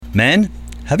Men,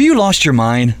 have you lost your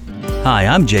mind? Hi,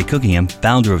 I'm Jay Cookingham,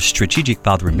 founder of Strategic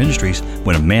Fathering Ministries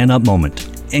with a Man Up Moment.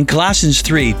 In Colossians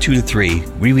 3,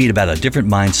 2-3, we read about a different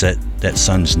mindset that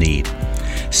sons need.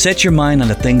 Set your mind on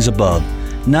the things above,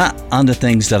 not on the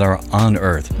things that are on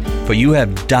earth. For you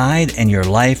have died and your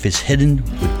life is hidden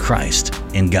with Christ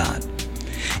in God.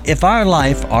 If our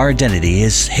life, our identity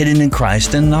is hidden in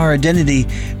Christ, then our identity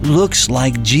looks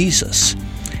like Jesus.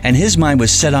 And his mind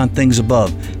was set on things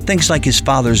above, things like his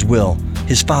Father's will,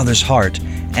 his Father's heart,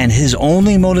 and his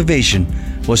only motivation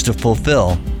was to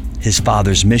fulfill his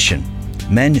Father's mission.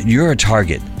 Men, you're a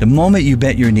target. The moment you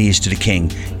bent your knees to the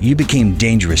King, you became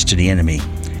dangerous to the enemy,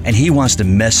 and he wants to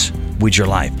mess with your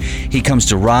life. He comes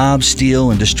to rob,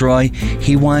 steal, and destroy.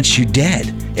 He wants you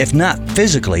dead. If not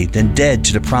physically, then dead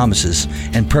to the promises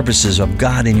and purposes of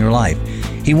God in your life.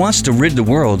 He wants to rid the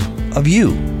world of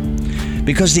you.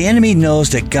 Because the enemy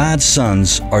knows that God's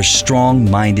sons are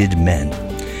strong-minded men.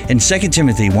 In 2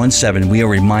 Timothy 1:7, we are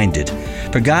reminded,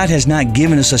 "For God has not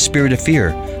given us a spirit of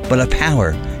fear, but of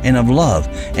power and of love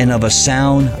and of a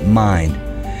sound mind."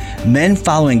 Men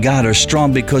following God are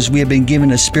strong because we have been given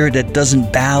a spirit that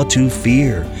doesn't bow to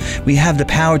fear. We have the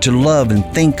power to love and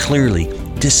think clearly,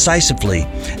 decisively.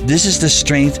 This is the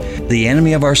strength the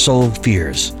enemy of our soul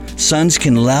fears. Sons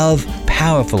can love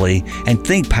powerfully and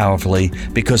think powerfully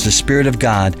because the Spirit of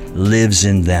God lives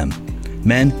in them.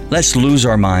 Men, let's lose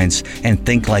our minds and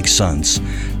think like sons.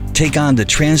 Take on the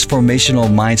transformational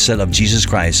mindset of Jesus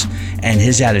Christ and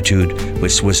his attitude,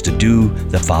 which was to do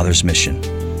the Father's mission.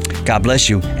 God bless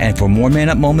you, and for more Man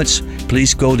Up Moments,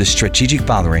 please go to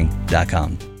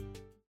strategicfathering.com.